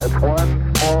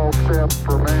One small step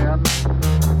for man,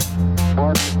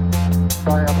 one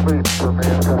giant leap for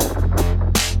mankind.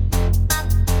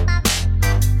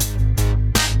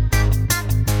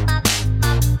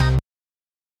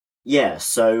 Yeah,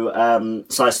 so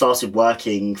I started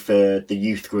working for the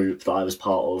youth group that I was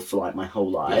part of for like my whole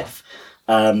life,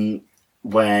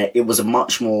 where it was a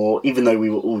much more, even though we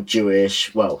were all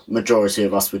Jewish, well, majority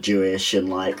of us were Jewish, and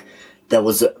like there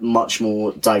was much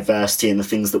more diversity in the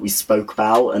things that we spoke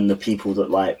about and the people that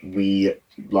like we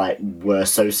like were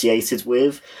associated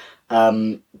with.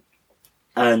 And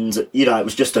you know, it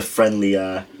was just a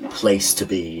friendlier place to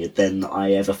be than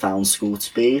I ever found school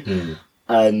to be.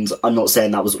 And I'm not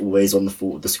saying that was always on the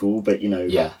fault of the school, but you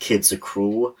know, kids are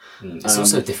cruel. It's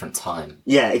also a different time.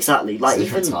 Yeah, exactly. Like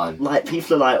even like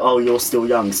people are like, "Oh, you're still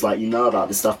young, so like you know about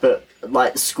this stuff." But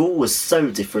like school was so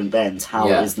different then to how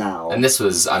it is now. And this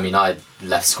was, I mean, I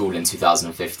left school in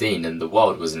 2015, and the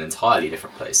world was an entirely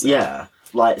different place then. Yeah,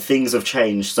 like things have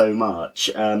changed so much.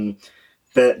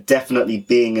 But definitely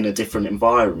being in a different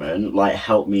environment like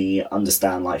helped me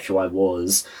understand like who I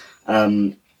was.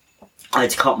 I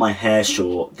had to cut my hair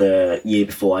short the year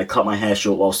before. I cut my hair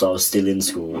short whilst I was still in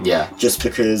school. Yeah. Just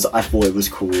because I thought it was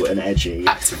cool and edgy.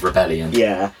 Act of rebellion.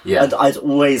 Yeah. Yeah. And I'd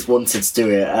always wanted to do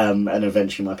it, and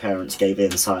eventually my parents gave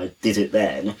in, so I did it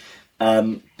then.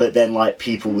 But then, like,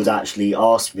 people would actually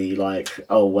ask me, like,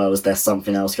 oh, well, is there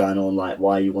something else going on? Like,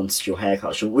 why you wanted your hair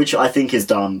cut short? Which I think is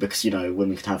dumb, because, you know,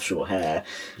 women can have short hair.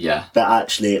 Yeah. But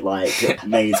actually, it, like,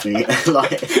 made me,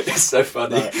 like... It's so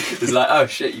funny. Like, it's like, oh,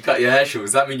 shit, you cut your hair short.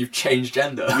 Does that mean you've changed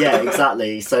gender? Yeah,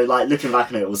 exactly. So, like, looking back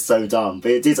on it, it was so dumb.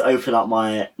 But it did open up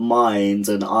my mind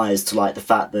and eyes to, like, the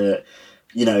fact that,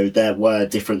 you know, there were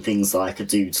different things that I could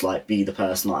do to, like, be the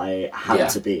person I had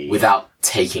to be. Without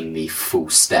taking the full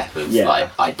step of,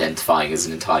 like, identifying as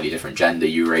an entirely different gender,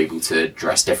 you were able to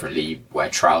dress differently, wear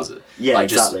trousers. Yeah,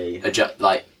 like, exactly. Just,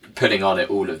 like, putting on it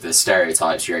all of the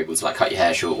stereotypes, you're able to, like, cut your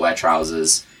hair short, wear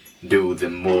trousers, do all the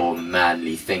more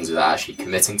manly things without actually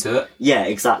committing to it. Yeah,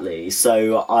 exactly.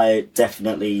 So I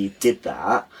definitely did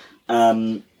that.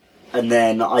 And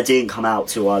then I didn't come out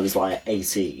till I was, like,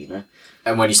 18.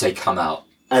 And when you say come out?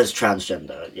 As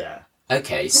transgender, yeah.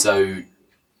 Okay, so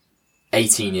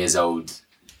 18 years old,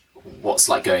 what's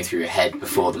like going through your head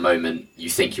before the moment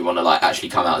you think you want to like actually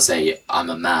come out and say,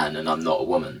 I'm a man and I'm not a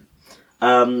woman?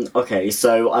 Okay,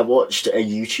 so I watched a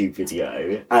YouTube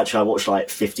video. Actually, I watched like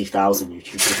 50,000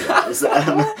 YouTube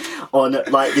videos on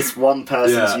like this one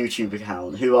person's YouTube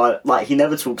account who he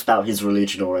never talks about his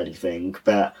religion or anything,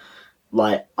 but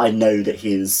like I know that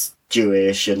he's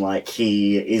Jewish and like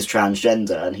he is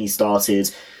transgender, and he started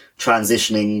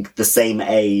transitioning the same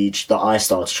age that I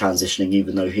started transitioning,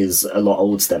 even though he's a lot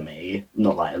older than me.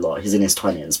 Not like a lot, he's in his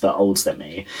 20s, but older than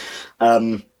me.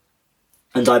 And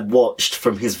I watched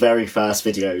from his very first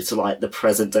video to like the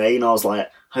present day, and I was like,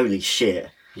 holy shit.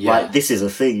 Yeah. Like, this is a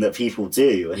thing that people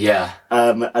do. Yeah.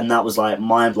 And that was like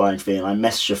mind-blowing for me, and I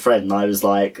messaged a friend and I was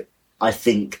like, I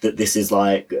think that this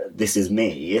is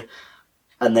me.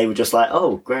 And they were just like,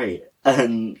 oh, great.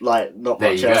 And, like, not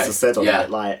much else to said on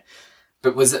it. Like,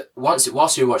 but was it, whilst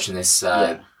you were watching this,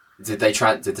 did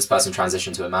this person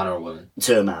transition to a man or a woman?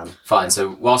 To a man. Fine.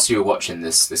 So, whilst you were watching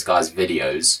this guy's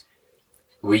videos,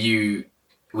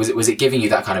 was it giving you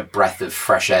that kind of breath of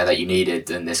fresh air that you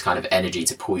needed and this kind of energy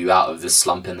to pull you out of the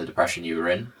slump and the depression you were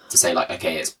in? To say, like,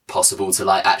 okay, it's possible to,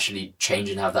 like, actually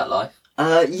change and have that life?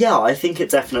 Yeah, I think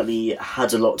it definitely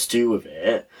had a lot to do with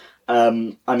it.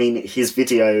 I mean, his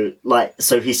video, like,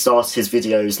 so he started his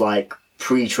videos, like,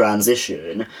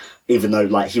 pre-transition, even though,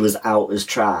 like, he was out as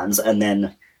trans, and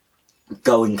then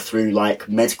going through, like,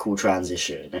 medical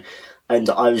transition. And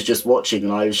I was just watching,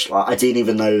 and I was like, I didn't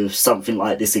even know something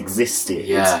like this existed.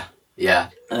 Yeah,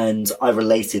 yeah. And I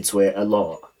related to it a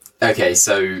lot. Okay,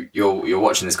 so you're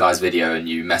watching this guy's video, and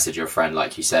you message your friend,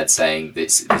 like you said, saying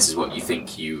this is what you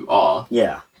think you are.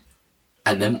 Yeah.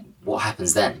 And then what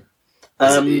happens then?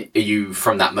 Are you,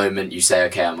 from that moment, you say,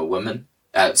 okay, I'm a woman?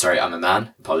 I'm a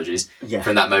man. Apologies. Yeah.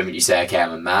 From that moment, you say, okay,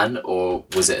 I'm a man, or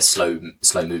was it a slow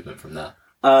movement from there?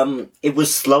 It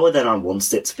was slower than I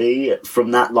wanted it to be. From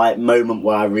that, like, moment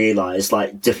where I realised,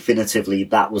 like, definitively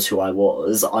that was who I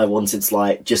was, I wanted to,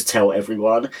 like, just tell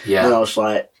everyone. Yeah. And I was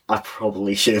like, I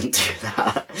probably shouldn't do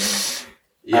that.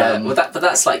 Yeah, but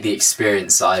that's like the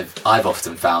experience I've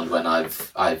often found when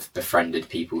I've befriended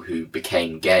people who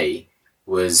became gay,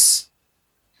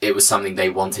 it was something they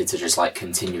wanted to just like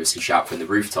continuously shout from the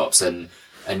rooftops, and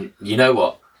you know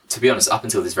what? To be honest, up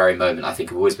until this very moment, I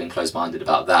think I've always been closed-minded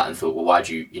about that and thought, well, why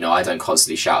do you know, I don't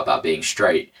constantly shout about being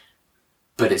straight.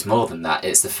 But it's more than that.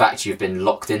 It's the fact you've been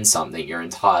locked in something your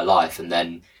entire life, and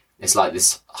then it's like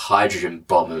this hydrogen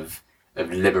bomb of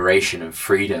liberation and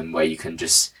freedom where you can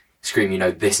just scream,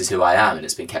 this is who I am, and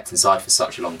it's been kept inside for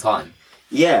such a long time.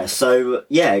 Yeah, so,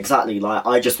 yeah, exactly. Like,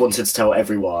 I just wanted to tell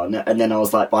everyone, and then I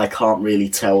was like, but I can't really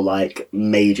tell, like,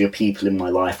 major people in my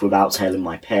life without telling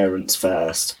my parents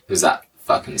first. Was that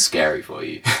fucking scary for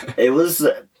you?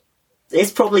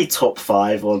 It's probably top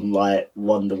 5 on, like,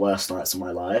 one of the worst nights of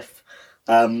my life.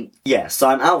 Yeah, so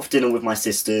I'm out for dinner with my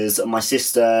sisters, and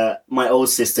my old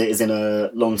sister is in a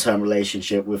long-term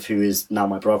relationship with who is now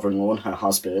my brother-in-law and her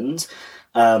husband,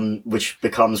 which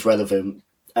becomes relevant,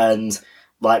 and...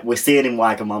 like, we're seeing in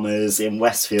Wagamama's, in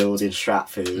Westfield, in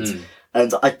Stratford.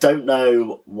 And I don't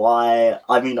know why...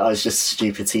 I mean, I was just a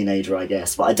stupid teenager, I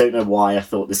guess. But I don't know why I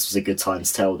thought this was a good time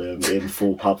to tell them in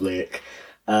full public.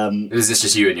 Was this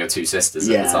just you and your 2 sisters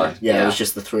at the time? Yeah, it was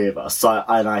just the 3 of us.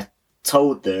 And I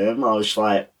told them, I was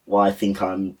like, well, I think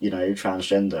I'm,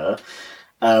 transgender.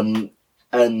 And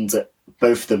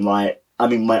both of them, like... I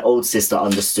mean, my old sister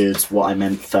understood what I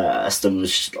meant first and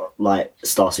was, like,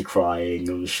 started crying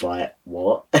and was like,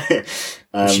 what?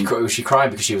 Was she crying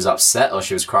because she was upset, or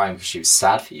she was crying because she was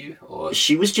sad for you? Or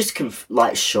she was just,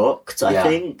 shocked, I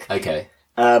think. Okay.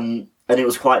 And it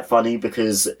was quite funny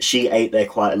because she ate there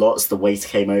quite a lot, so the waiter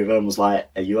came over and was like,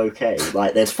 are you okay?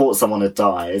 Like, they'd thought someone had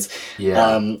died.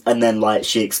 Yeah. And then, like,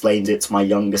 she explained it to my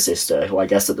younger sister, who I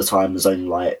guess at the time was only,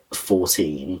 like,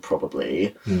 14,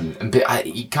 probably. But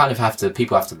you kind of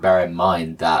people have to bear in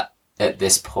mind that at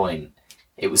this point,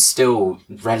 it was still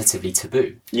relatively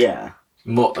taboo. Yeah.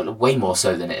 Way more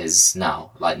so than it is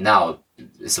now. Like, now,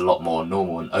 it's a lot more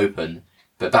normal and open,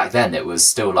 but back then it was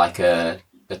still like a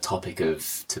topic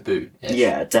of taboo.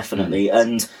 Yeah, definitely.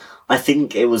 And I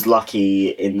think it was lucky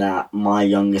in that my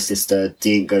younger sister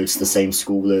didn't go to the same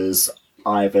school as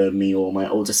either me or my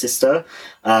older sister.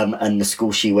 And the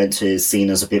school she went to is seen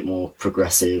as a bit more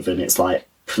progressive, and it's like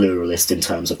pluralist in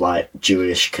terms of like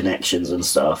Jewish connections and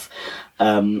stuff.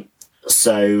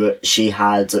 So she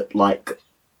had like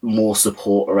more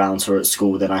support around her at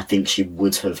school than I think she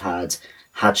would have had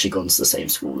she gone to the same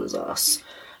school as us.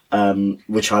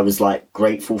 Which I was like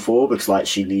grateful for because like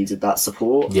she needed that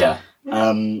support. Yeah.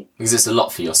 Because it's a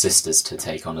lot for your sisters to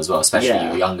take on as well, especially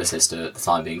your younger sister at the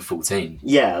time being 14.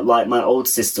 Yeah, like my old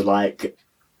sister, like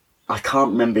I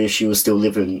can't remember if she was still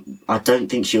living. I don't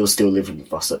think she was still living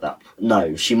with us at that.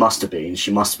 No, she must have been.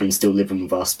 She must have been still living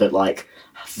with us, but like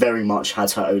very much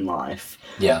had her own life.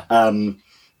 Yeah.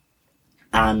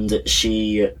 And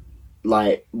she,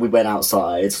 like, we went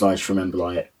outside, and I just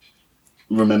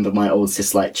remember my old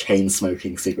sis like chain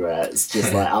smoking cigarettes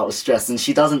just like out of stress, and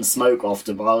she doesn't smoke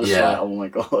often, but I was like, oh my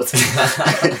god.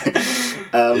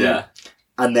 Yeah.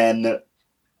 And then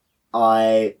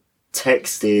I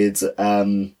texted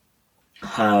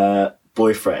her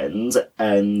boyfriend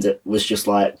and was just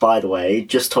like, by the way,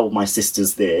 just told my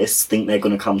sisters this, think they're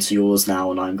going to come to yours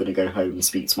now and I'm going to go home and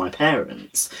speak to my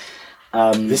parents.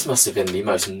 This must have been the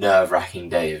most nerve-wracking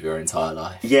day of your entire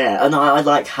life. Yeah, and I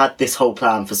like had this whole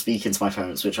plan for speaking to my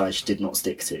parents, which I just did not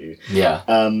stick to. Yeah.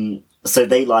 So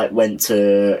they like went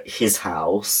to his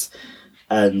house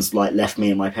and like left me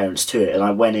and my parents to it, and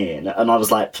I went in and I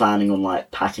was like planning on like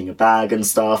packing a bag and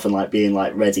stuff and like being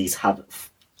like ready to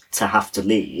have to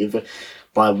leave.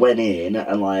 But I went in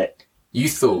and like... You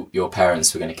thought your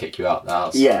parents were going to kick you out the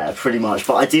house? Yeah, pretty much.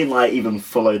 But I didn't like even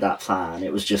follow that plan.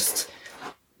 It was just...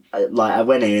 like, I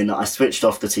went in, I switched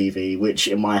off the TV, which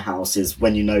in my house is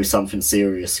when you know something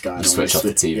serious going on. Switch off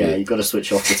the TV. Yeah, you've got to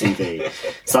switch off the TV.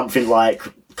 Something like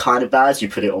kind of bad, you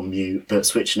put it on mute, but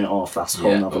switching it off, that's a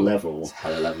whole nother level. It's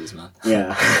hella levels, man.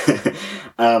 Yeah.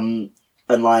 And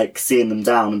like seeing them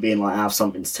down and being like, I have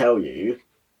something to tell you.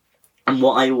 And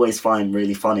what I always find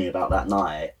really funny about that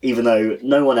night, even though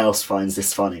no one else finds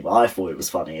this funny, but I thought it was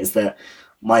funny, is that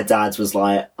my dad was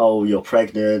like, oh, you're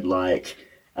pregnant, like,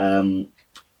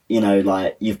 you know,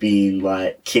 like, you've been,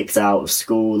 like, kicked out of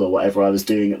school or whatever I was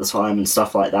doing at the time and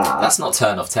stuff like that. That's not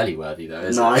turn off telly worthy, though,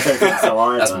 is it? No, I don't think so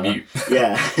either. That's mute.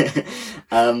 Yeah.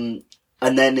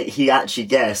 And then he actually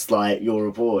guessed, like, you're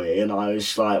a boy, and I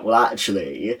was like, well,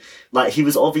 actually... Like, he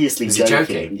was obviously was joking.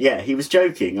 He joking. Yeah, he was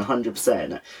joking,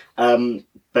 100%.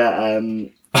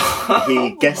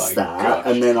 He guessed that, gosh.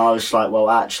 and then I was like,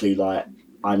 well, actually, like,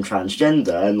 I'm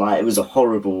transgender, and, like, it was a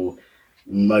horrible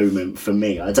moment for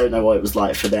me. I don't know what it was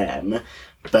like for them,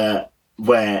 but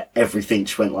where everything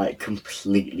just went, like,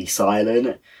 completely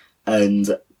silent,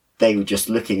 and they were just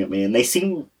looking at me, and they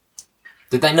seemed...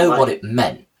 Did they know what it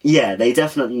meant? Yeah, they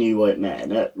definitely knew what it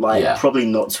meant. Like, probably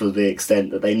not to the extent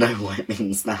that they know what it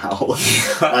means now.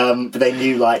 But they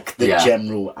knew, like, the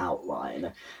general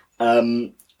outline.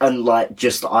 And, like,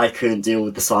 just I couldn't deal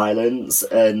with the silence,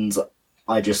 and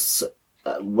I just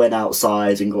went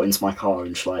outside and got into my car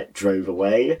and just, like, drove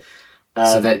away.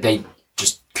 So they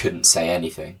just couldn't say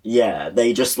anything. Yeah,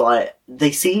 they just, like,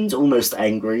 they seemed almost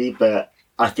angry, but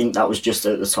I think that was just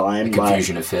at the time. A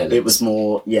confusion of feelings. It was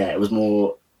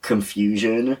more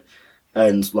confusion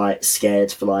and, like,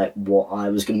 scared for, like, what I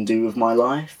was going to do with my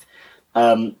life.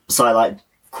 So I, like,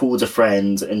 called a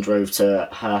friend and drove to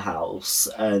her house,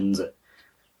 and,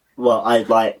 well, I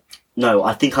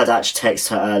think I'd actually texted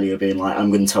her earlier being like,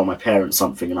 I'm going to tell my parents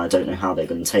something and I don't know how they're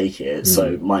going to take it,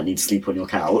 so might need to sleep on your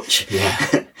couch.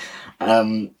 Yeah.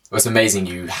 It's amazing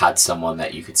you had someone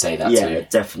that you could say that to. Yeah,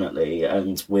 definitely,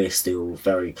 and we're still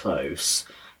very close.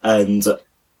 And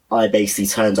I basically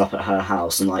turned up at her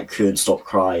house and, like, couldn't stop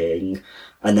crying,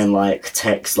 and then, like,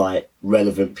 text, like,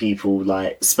 relevant people,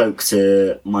 like, spoke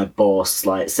to my boss,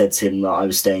 like, said to him that I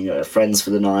was staying at a friend's for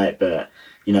the night, but,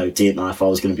 you know, didn't know if I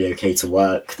was going to be okay to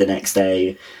work the next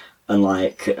day, and,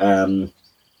 like,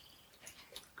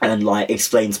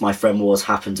 explained to my friend what was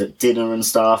happened at dinner and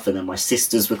stuff, and then my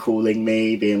sisters were calling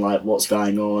me, being like, what's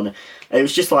going on? And it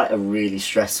was just, like, a really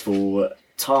stressful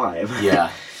time.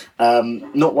 Yeah.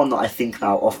 Not one that I think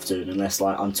about often unless,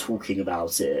 like, I'm talking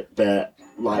about it, but,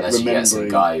 like, Unless remembering... you get some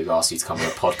guy who asks you to come on a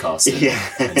podcast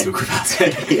and talk about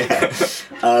it.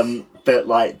 Yeah. But,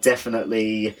 like,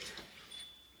 definitely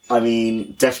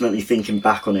thinking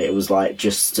back on it, it was, like,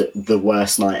 just the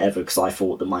worst night ever, because I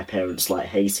thought that my parents, like,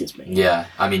 hated me. Yeah,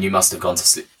 I mean, you must have gone to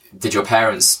sleep. Did your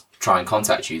parents try and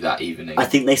contact you that evening? I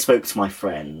think they spoke to my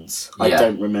friends. Yeah. I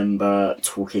don't remember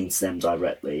talking to them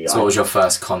directly. So what was your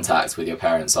first contact with your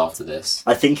parents after this?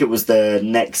 I think it was the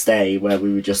next day where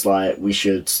we were just like, we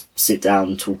should sit down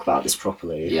and talk about this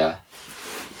properly. Yeah.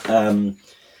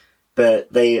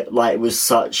 But they, like, it was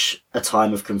such a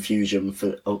time of confusion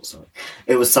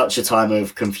It was such a time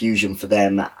of confusion for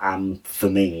them and for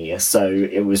me. So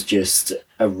it was just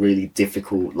a really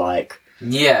difficult, like,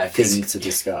 thing to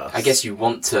discuss. I guess you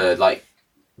want to, like,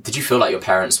 did you feel like your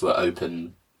parents were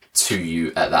open to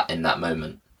you in that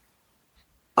moment?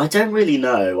 I don't really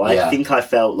know. I think I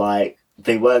felt like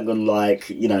they weren't going to, like,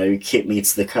 you know, kick me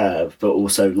to the curb, but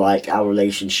also, like, our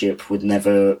relationship would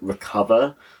never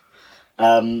recover.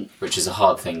 Which is a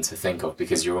hard thing to think of,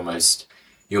 because you're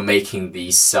making the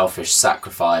selfish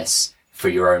sacrifice for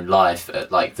your own life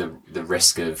at, like, the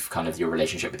risk of kind of your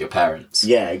relationship with your parents.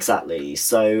 Yeah, exactly.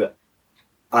 So,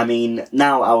 I mean,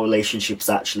 now our relationship is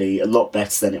actually a lot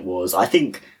better than it was. I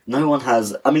think no one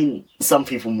has... I mean, some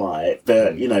people might,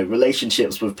 but, you know,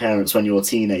 relationships with parents when you're a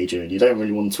teenager and you don't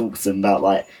really want to talk to them about,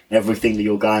 like, everything that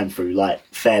you're going through, like,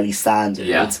 fairly standard.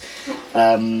 Yeah.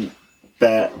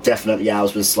 But definitely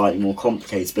ours was slightly more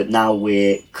complicated. But now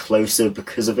we're closer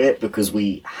because of it, because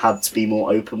we had to be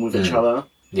more open with each other.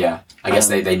 Yeah. I guess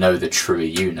they know the truer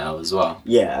you now as well.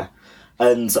 Yeah.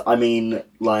 And, I mean,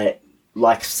 like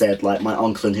I said, like, my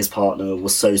uncle and his partner were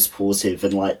so supportive,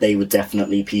 and, like, they were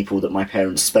definitely people that my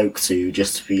parents spoke to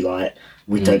just to be like,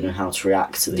 we don't know how to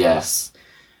react to this. Yes.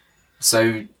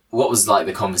 So what was, like,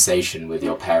 the conversation with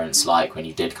your parents like when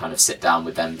you did kind of sit down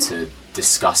with them to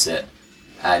discuss it?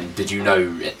 And did you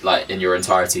know, like, in your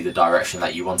entirety, the direction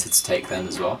that you wanted to take then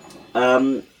as well?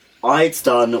 I'd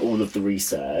done all of the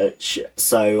research,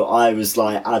 so I was,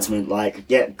 like, adamant, like,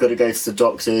 yeah, gotta go to the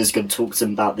doctors, gotta talk to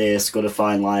them about this, gotta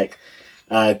find, like,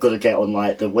 gotta get on,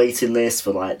 like, the waiting list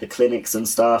for, like, the clinics and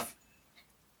stuff.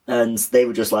 And they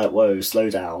were just like, whoa, slow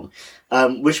down.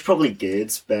 Which is probably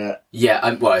good, but...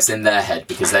 Yeah, well, it's in their head,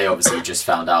 because they obviously just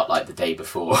found out, like, the day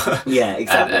before. Yeah,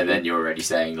 exactly. and then you're already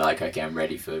saying, like, okay, I'm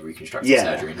ready for reconstructive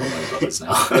surgery and hormone blockers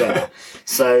now. Yeah.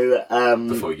 So...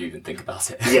 before you even think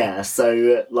about it. Yeah,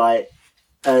 so, like...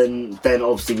 And then,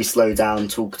 obviously, we slowed down,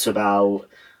 talked about,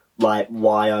 like,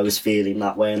 why I was feeling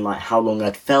that way, and, like, how long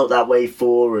I'd felt that way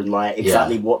for, and, like,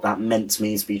 exactly what that meant to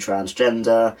me to be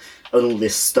transgender, and all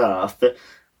this stuff.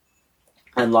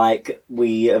 And, like,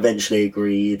 we eventually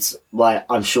agreed, like,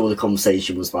 I'm sure the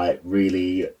conversation was, like,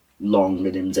 really long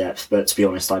and in-depth, but to be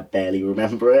honest, I barely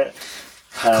remember it.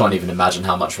 I can't even imagine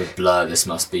how much of a blur this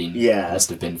must have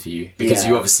been for you. Because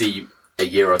you obviously, a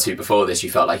year or two before this, you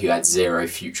felt like you had zero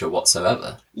future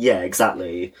whatsoever. Yeah,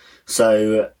 exactly.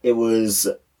 So, it was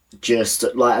just,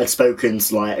 like, I'd spoken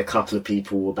to, like, a couple of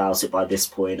people about it by this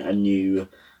point, and knew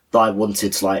that I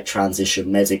wanted to, like,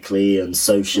 transition medically and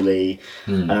socially.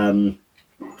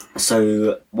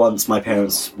 So once my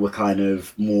parents were kind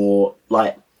of more,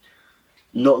 like,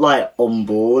 not, like, on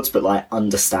board, but, like,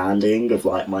 understanding of,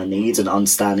 like, my needs, and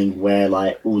understanding where,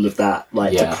 like, all of that,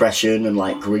 like, depression and,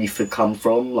 like, grief had come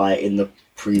from, like, in the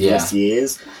previous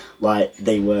years, like,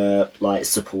 they were, like,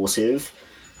 supportive.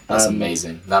 That's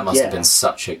amazing. That must have yeah. been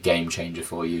such a game changer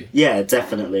for you. Yeah,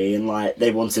 definitely. And like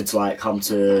they wanted to like come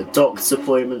to doctor's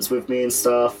appointments with me and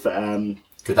stuff.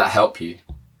 Could that help you?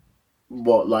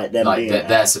 What, like them Like being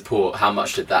their support, how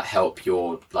much did that help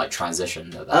your like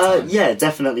transition at that time? Yeah, it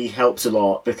definitely helped a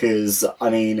lot because I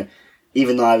mean,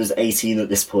 even though I was 18 at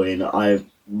this point, I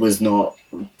was not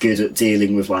good at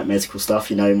dealing with like medical stuff.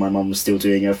 You know, my mum was still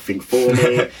doing everything for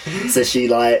me, so she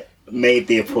like made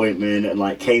the appointment and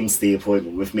like came to the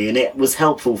appointment with me, and it was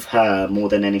helpful for her more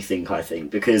than anything, I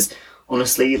think, because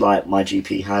honestly, like my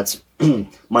GP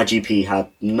had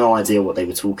no idea what they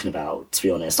were talking about, to be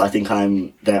honest. I think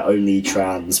I'm their only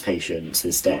trans patient to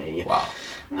this day. Wow.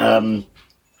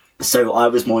 So I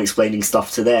was more explaining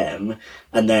stuff to them,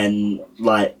 and then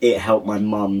like it helped my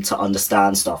mum to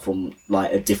understand stuff on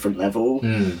like a different level.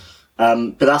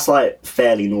 But that's like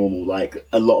fairly normal. Like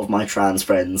a lot of my trans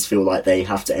friends feel like they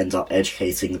have to end up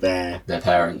educating their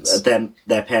parents,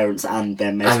 their parents and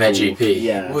their medical, and their GP.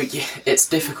 Yeah. Well, yeah, it's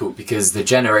difficult because the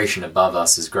generation above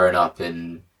us has grown up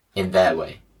in their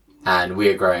way, and we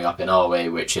are growing up in our way,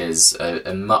 which is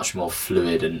a much more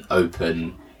fluid and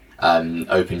open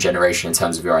generation in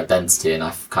terms of your identity. And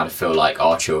I kind of feel like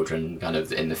our children, kind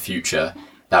of in the future,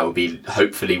 that will be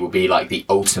hopefully like the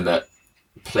ultimate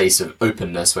place of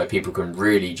openness where people can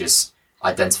really just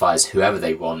identify as whoever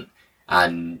they want,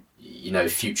 and you know,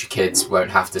 future kids won't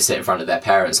have to sit in front of their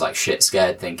parents like shit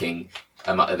scared thinking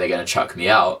are they going to chuck me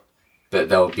out, but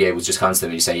they'll be able to just come to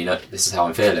them and say, you know, this is how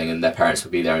I'm feeling, and their parents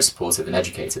will be there and supportive and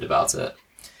educated about it.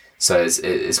 So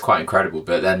it's quite incredible.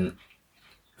 But then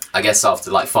I guess after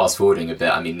like fast forwarding a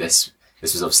bit, I mean, this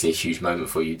was obviously a huge moment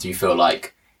for you. Do you feel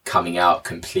like coming out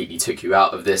completely took you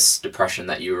out of this depression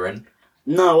that you were in?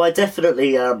 No, I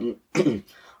definitely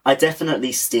I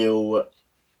definitely still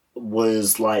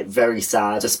was like very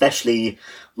sad, especially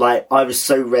like I was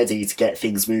so ready to get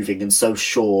things moving and so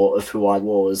sure of who I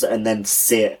was, and then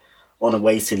sit on a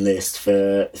waiting list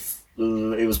for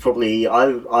it was probably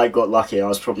I got lucky. I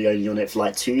was probably only on it for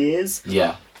like 2 years.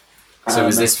 Yeah. So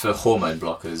was this for hormone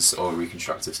blockers or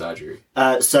reconstructive surgery?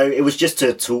 So it was just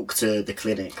to talk to the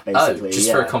clinic, basically. Oh,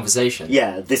 just for a conversation?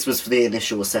 Yeah, this was for the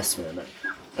initial assessment.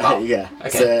 Wow. Yeah,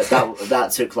 okay. So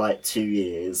that took like 2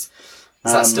 years.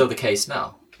 Is that still the case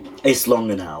now? It's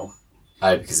longer now.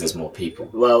 Oh, because there's more people.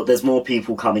 Well, there's more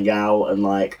people coming out, and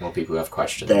like more people who have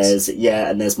questions.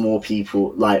 There's more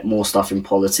people, like more stuff in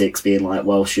politics being like,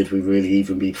 well, should we really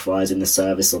even be providing this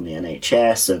service on the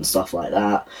NHS and stuff like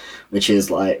that, which is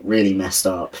like really messed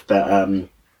up. But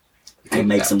it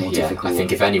makes it more difficult. I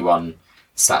think if anyone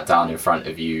sat down in front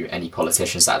of you, any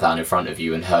politician sat down in front of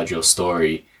you and heard your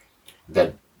story,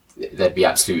 they'd be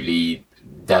absolutely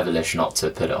devilish not to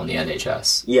put it on the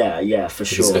NHS. Yeah, for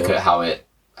sure. Because look at how it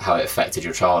affected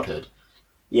your childhood.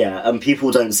 Yeah, and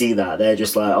people don't see that. They're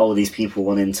just like, oh, these people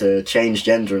wanting to change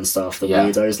gender and stuff. The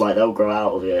weirdos, like, they'll grow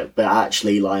out of it. But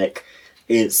actually, like,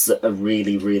 it's a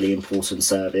really, really important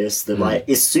service that, like,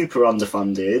 is super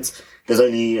underfunded. There's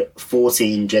only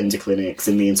 14 gender clinics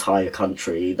in the entire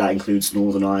country. That includes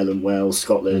Northern Ireland, Wales,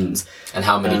 Scotland. And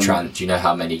how many do you know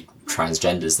how many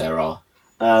transgenders there are?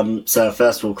 So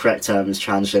first of all, correct term is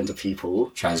transgender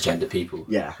people. Transgender people?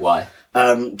 Yeah. Why?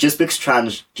 Just because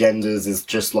transgenders is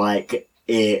just like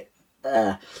it.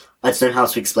 I don't know how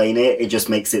to explain it. It just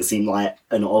makes it seem like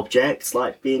an object,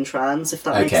 like being trans, if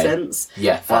that makes sense.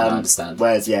 Yeah, fine, I understand.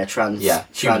 Whereas,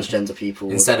 transgender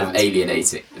people instead of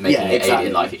alienating, making it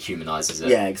alien, like it humanises it.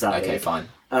 Yeah, exactly. Okay, fine.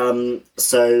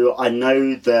 So I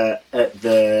know that at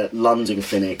the London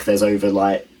clinic, there's over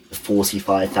like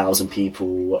 45,000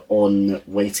 people on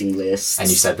waiting lists. And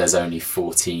you said there's only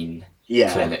 14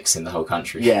 clinics in the whole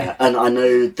country. Yeah, and I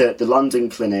know that the London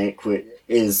clinic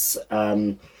is...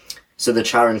 so the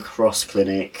Charing Cross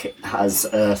clinic has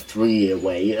a 3-year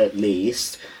wait at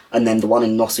least, and then the one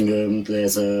in Nottingham,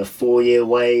 there's a 4-year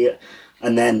wait,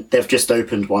 and then they've just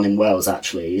opened one in Wales,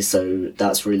 actually, so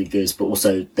that's really good, but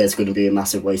also there's going to be a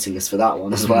massive waiting list for that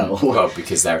one as well. Well,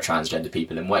 because there are transgender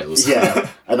people in Wales. Yeah,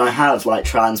 and I have, like,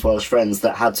 trans Welsh friends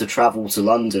that had to travel to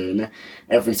London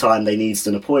every time they needed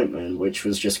an appointment, which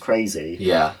was just crazy.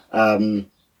 Yeah.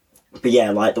 But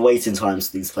yeah, like, the waiting times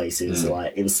to these places are,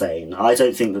 like, insane. I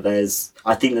think that there's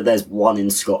one in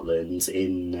Scotland,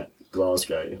 in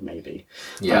Glasgow, maybe.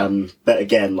 Yeah. But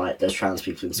again, like, there's trans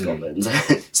people in Scotland.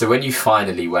 So when you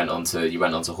finally went onto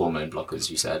hormone blockers,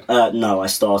 you said? No, I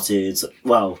started,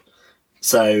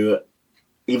 so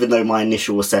even though my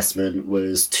initial assessment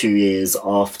was 2 years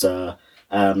after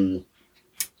getting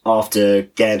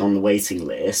on the waiting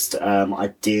list,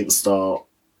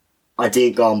 I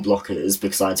didn't go on blockers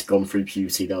because I'd gone through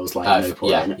puberty. There was like no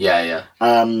point. Yeah.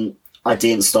 I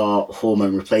didn't start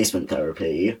hormone replacement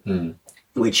therapy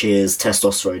which is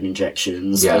testosterone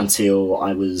injections, until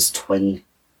I was 21?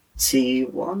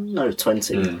 No,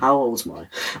 20. How old am I?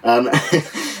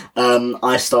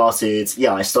 I started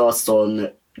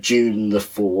on June the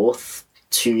 4th,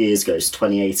 2 years ago, so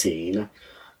 2018.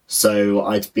 So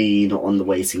I'd been on the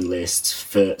waiting list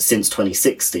since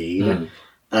 2016.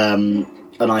 And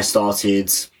I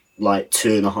started like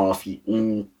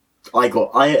 2.5 I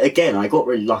got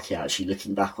really lucky, actually,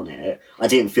 looking back on it. I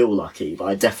didn't feel lucky, but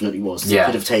I definitely was. It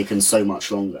could have taken so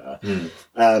much longer.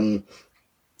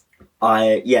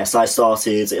 I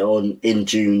started in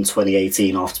June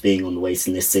 2018 after being on the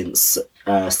waiting list since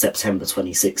September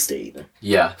 2016.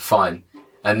 Yeah, fine.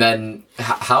 And then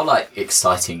how like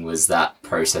exciting was that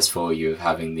process for you of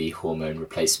having the hormone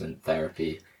replacement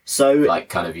therapy? So like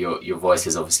kind of your voice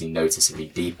is obviously noticeably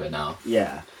deeper now.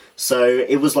 Yeah. So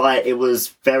it was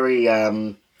very I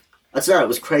don't know, it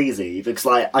was crazy because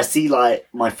like I see like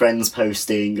my friends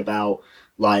posting about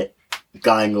like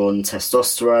going on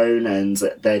testosterone and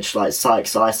they're just like so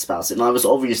excited about it, and I was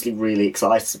obviously really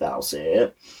excited about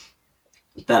it.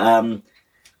 But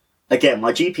again,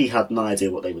 my GP had no idea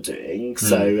what they were doing,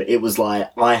 so it was like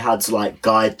I had to like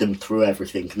guide them through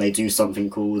everything, and they do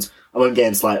something called, I won't get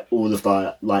into like all of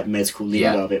the like medical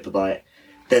lingo of it, but like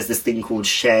there's this thing called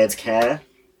shared care,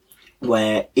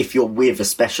 where if you're with a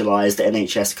specialised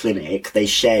NHS clinic, they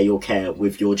share your care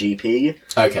with your GP.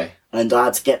 Okay. And I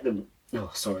had to get them... Oh,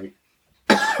 sorry.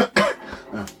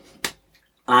 I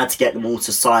had to get them all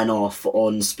to sign off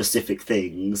on specific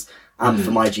things, and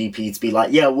for my GP to be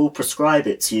like, yeah, we'll prescribe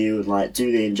it to you and like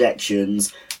do the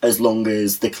injections as long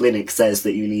as the clinic says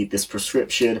that you need this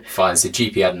prescription. Fine, so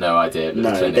GP had no idea.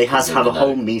 No, they had to have a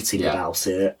whole meeting about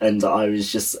it, and I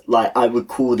was just like, I would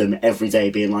call them every day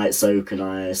being like, so can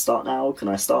I start now? Can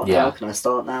I start now? Can I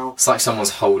start now? It's like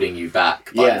someone's holding you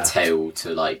back by the tail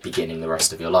to like beginning the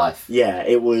rest of your life. Yeah,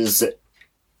 it was...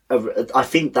 I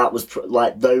think that was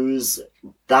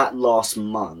that last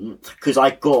month, because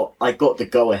I got the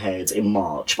go ahead in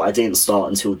March, but I didn't start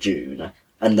until June,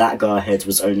 and that go ahead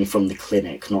was only from the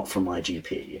clinic, not from my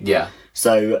GP. Yeah.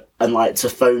 So, and like to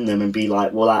phone them and be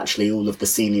like, well, actually, all of the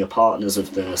senior partners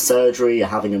of the surgery are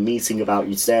having a meeting about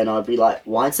you today, and I'd be like,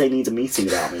 why do they need a meeting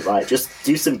about me? Like, just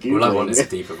do some Googling. All I want is a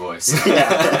deeper voice.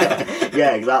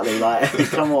 Yeah, exactly. Like,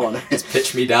 come on, just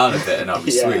pitch me down a bit, and I'll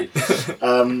be sweet.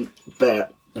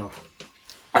 But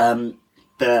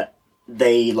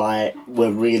they like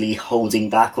were really holding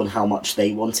back on how much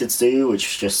they wanted to do, which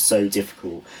was just so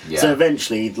difficult. So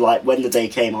eventually, like when the day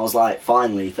came, I was like,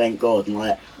 finally, thank God, and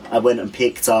like I went and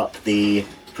picked up the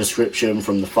prescription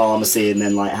from the pharmacy, and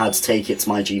then like had to take it to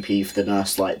my GP for the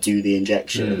nurse to, like do the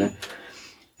injection.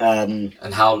 And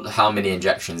how many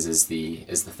injections is the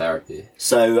therapy?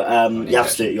 So you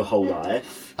have to do it your whole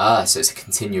life. So it's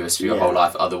continuous for your whole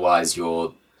life. Otherwise,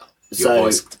 your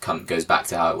voice goes back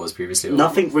to how it was previously?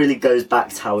 Nothing really goes back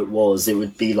to how it was. It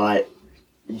would be like,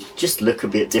 just look a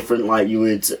bit different. Like you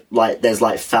would, like there's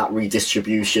like fat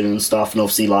redistribution and stuff, and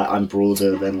obviously like I'm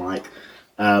broader than like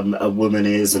a woman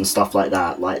is and stuff like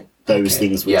that. Like those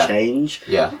things would change.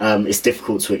 It's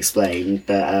difficult to explain,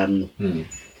 but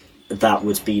that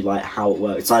would be like how it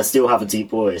works. I'd still have a deep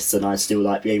voice, and I'd still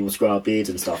like be able to grow a beard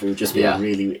and stuff. It would just be it would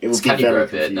be very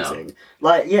confusing.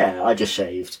 Like I just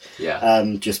shaved.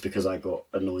 Just because I got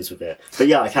annoyed with it. But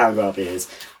I can grow a beard.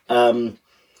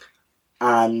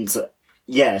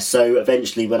 So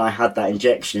eventually when I had that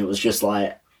injection, it was just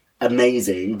like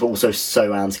amazing, but also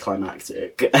so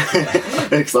anticlimactic.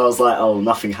 Because I was like, oh,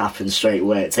 nothing happens straight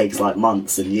away. It takes like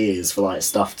months and years for like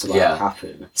stuff to like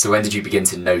happen. So when did you begin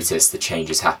to notice the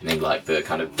changes happening, like the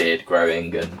kind of beard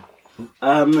growing and...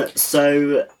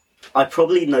 So I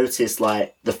probably noticed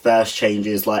like the first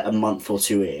changes like a month or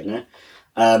two in.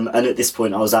 And at this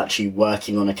point I was actually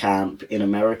working on a camp in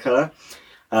America.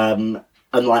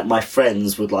 And like my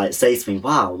friends would like say to me,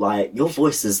 wow, like your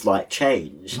voice has like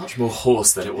changed. Much more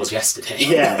hoarse than it was yesterday.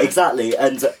 Yeah, exactly.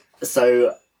 And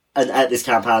so, and at this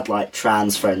camp I had like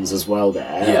trans friends as well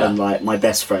there. Yeah. And like my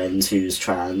best friend who's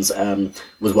trans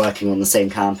was working on the same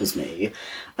camp as me.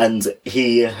 And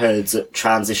he had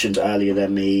transitioned earlier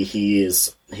than me.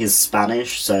 He's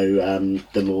Spanish, so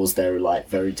the laws there are like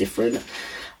very different.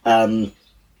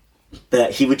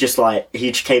 But he would just like,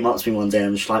 he just came up to me one day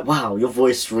and was just like, wow, your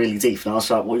voice is really deep. And I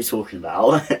was like, what are you talking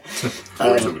about? What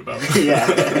are you talking about?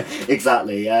 Yeah,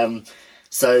 exactly.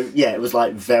 So yeah, it was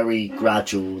like very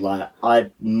gradual. Like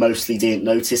I mostly didn't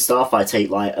notice stuff. I take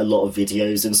like a lot of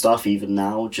videos and stuff even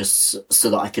now, just so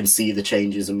that I can see the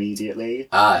changes immediately.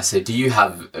 So do you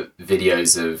have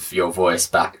videos of your voice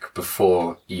back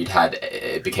before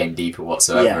it became deeper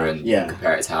whatsoever, and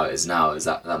compare it to how it is now?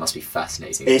 That must be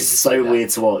fascinating. It's so weird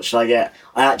to watch. I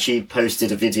actually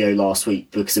posted a video last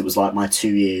week because it was like my 2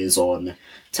 years on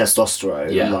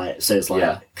testosterone. Yeah. Like, so it's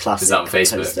like classic. Is that on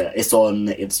Facebook? Poster. It's on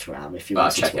Instagram if you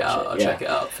want to check it out. it. I'll check it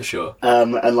out for sure.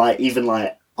 And like even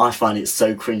like I find it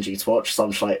so cringy to watch. So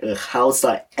I'm just like, ugh, how does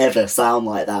that ever sound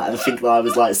like that? And I think that I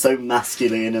was like so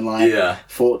masculine and like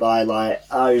thought that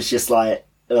I was just like,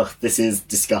 ugh, this is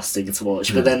disgusting to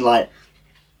watch. But then like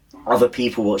other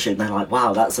people watch it and they're like,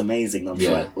 wow, that's amazing. And I'm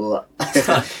just like,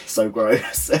 ugh. So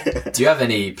gross. Do you have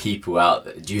any people out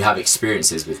there? Do you have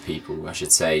experiences with people, I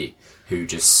should say, who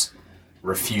just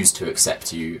refuse to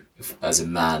accept you as a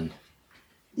man?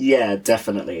 Yeah,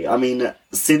 definitely. I mean,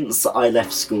 since I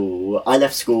left school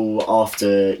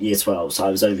after year 12, so I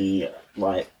was only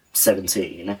like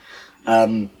 17.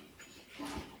 But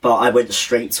I went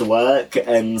straight to work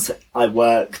and I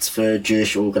worked for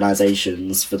Jewish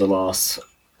organisations for the last,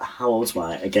 how old am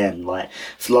I? Again, like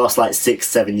for the last like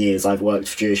 6-7 years I've worked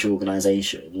for Jewish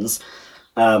organisations.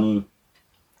 And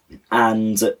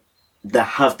there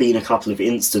have been a couple of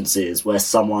instances where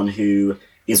someone who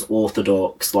is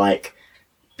Orthodox, like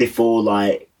before,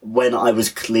 like when I was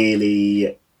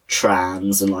clearly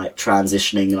trans and like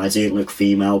transitioning and I didn't look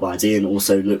female but I didn't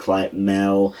also look like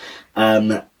male,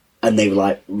 and they were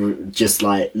like just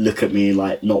like look at me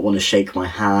like not want to shake my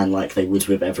hand like they would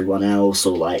with everyone else,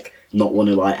 or like not want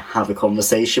to like have a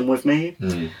conversation with me.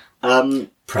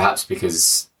 Perhaps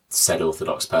because said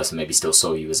Orthodox person maybe still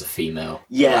saw you as a female.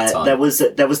 Yeah, there was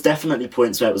definitely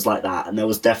points where it was like that, and there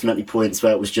was definitely points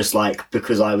where it was just like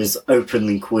because I was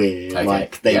openly queer,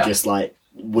 like they just like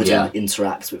wouldn't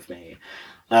interact with me.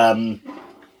 And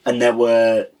there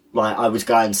were like I would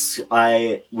go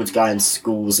in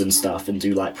schools and stuff and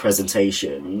do like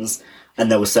presentations, and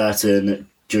there were certain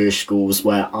Jewish schools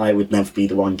where I would never be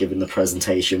the one giving the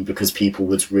presentation because people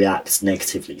would react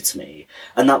negatively to me.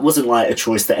 And that wasn't like a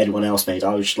choice that anyone else made.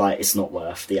 I was just like, it's not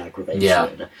worth the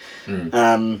aggravation.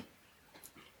 Yeah.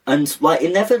 And like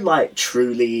it never like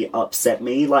truly upset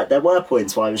me. Like there were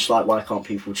points where I was just like, why can't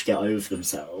people just get over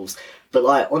themselves? But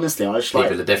like honestly, I was just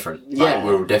people are different. Like,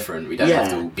 we're all different. We don't have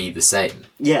to all be the same.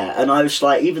 Yeah, and I was just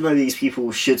like, even though these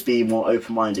people should be more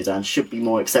open-minded and should be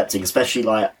more accepting, especially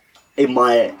like in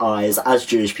my eyes, as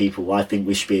Jewish people, I think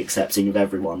we should be accepting of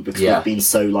everyone because we've been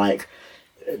so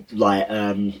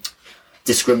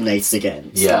discriminated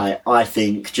against. Yeah. I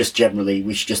think just generally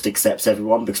we should just accept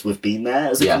everyone because we've been there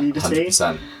as a community.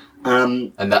 100%.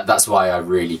 And that's why I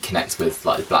really connect with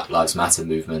like the Black Lives Matter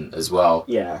movement as well.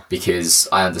 Yeah. Because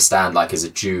I understand, like as a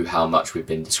Jew, how much we've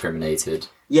been discriminated.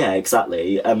 Yeah,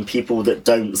 exactly. And people that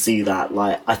don't see that,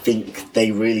 like I think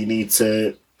they really need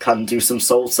to kind of do some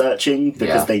soul searching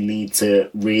because they need to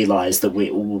realise that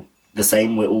we're all the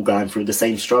same, we're all going through the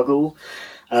same struggle.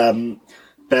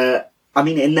 But I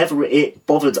mean, it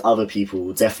bothered other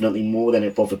people definitely more than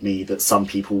it bothered me that some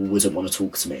people wouldn't want to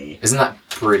talk to me. Isn't that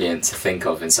brilliant to think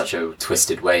of in such a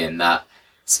twisted way, in that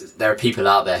there are people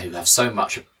out there who have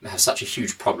such a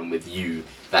huge problem with you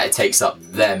that it takes up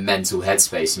their mental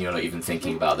headspace and you're not even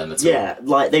thinking about them at all. Yeah,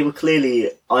 like they were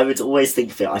clearly, I would always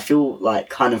think of it, I feel like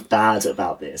kind of bad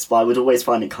about this, but I would always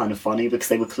find it kind of funny because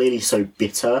they were clearly so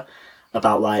bitter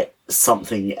about like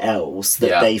something else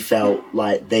that they felt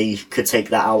like they could take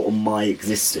that out on my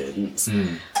existence.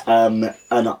 And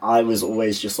I was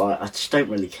always just like, I just don't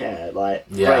really care. Like,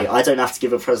 great, I don't have to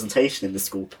give a presentation in the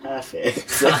school. Perfect.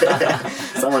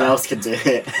 Someone else can do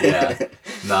it. Yeah.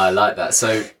 No, I like that.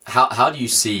 So how do you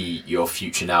see your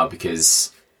future now?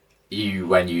 Because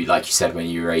when you were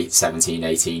 17,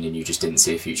 18 and you just didn't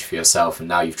see a future for yourself, and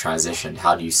now you've transitioned,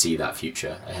 how do you see that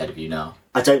future ahead of you now?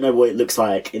 I don't know what it looks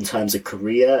like in terms of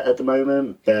career at the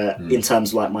moment, but in terms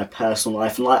of like my personal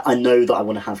life, and like I know that I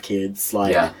want to have kids,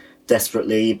 like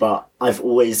desperately, but I've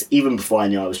always, even before I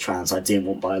knew I was trans, I didn't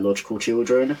want biological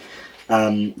children,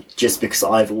 just because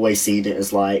I've always seen it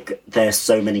as like there's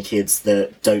so many kids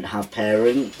that don't have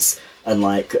parents and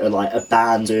like are like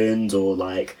abandoned, or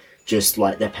like just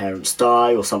like their parents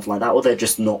die or something like that, or they're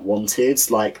just not wanted,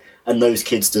 like. And those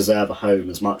kids deserve a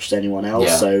home as much as anyone else.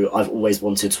 Yeah. So I've always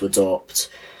wanted to adopt,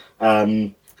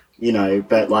 you know,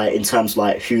 but like in terms of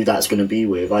like who that's going to be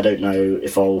with, I don't know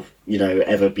if I'll, you know,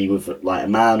 ever be with like a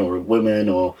man or a woman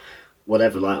or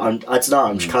whatever. Like I don't know.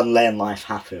 I'm just kind of letting life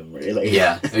happen, really.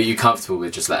 Yeah. Are you comfortable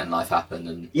with just letting life happen?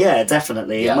 And yeah,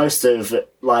 definitely. Yeah. Most of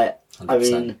like, 100%. I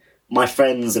mean, my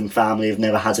friends and family have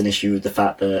never had an issue with the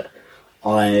fact that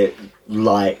I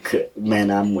like men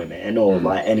and women, or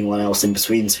like anyone else in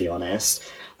between, to be honest.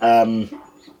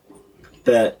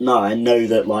 But no, I know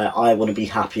that like I want to be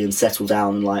happy and settle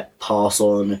down and like pass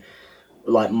on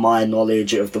like my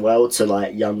knowledge of the world to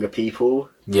like younger people.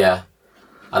 Yeah,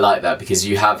 I like that, because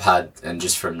you have had, and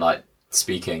just from like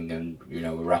speaking, and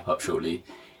we'll wrap up shortly,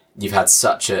 you've had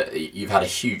a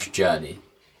huge journey.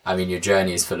 I mean, your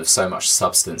journey is full of so much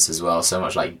substance as well, so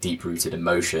much like deep-rooted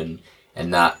emotion,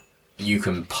 and that you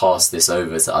can pass this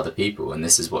over to other people. And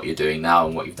this is what you're doing now,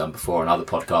 and what you've done before on other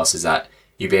podcasts, is that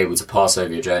you'll be able to pass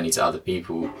over your journey to other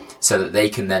people so that they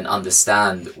can then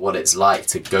understand what it's like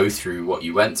to go through what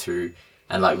you went through.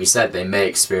 And like we said, they may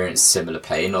experience similar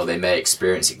pain, or they may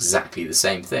experience exactly the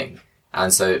same thing.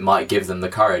 And so it might give them the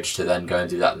courage to then go and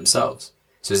do that themselves.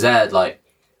 So is there like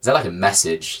a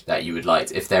message that you would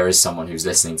like, if there is someone who's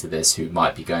listening to this who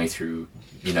might be going through,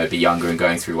 be younger and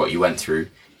going through what you went through,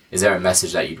 is there a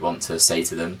message that you'd want to say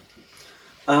to them?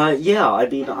 Yeah, I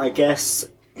mean, I guess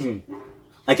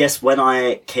when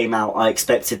I came out, I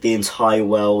expected the entire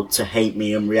world to hate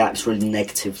me and react really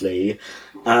negatively.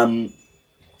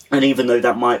 And even though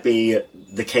that might be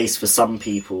the case for some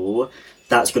people,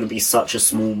 that's going to be such a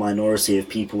small minority of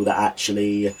people that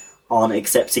actually aren't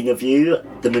accepting of you.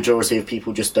 The majority of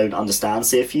people just don't understand.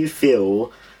 So if you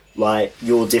feel like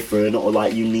you're different, or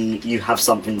like you have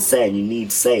something to say and you need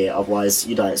to say it, otherwise,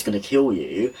 it's going to kill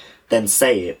you, then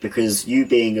say it. Because you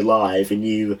being alive and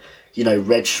you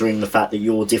registering the fact that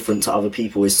you're different to other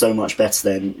people is so much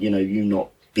better than, you not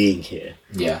being here.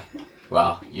 Yeah.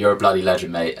 Wow, you're a bloody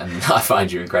legend, mate, and I find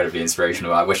you incredibly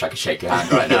inspirational. I wish I could shake your hand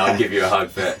right now and give you a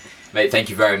hug, but mate, thank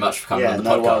you very much for coming on the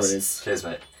podcast. No worries. Cheers,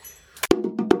 mate.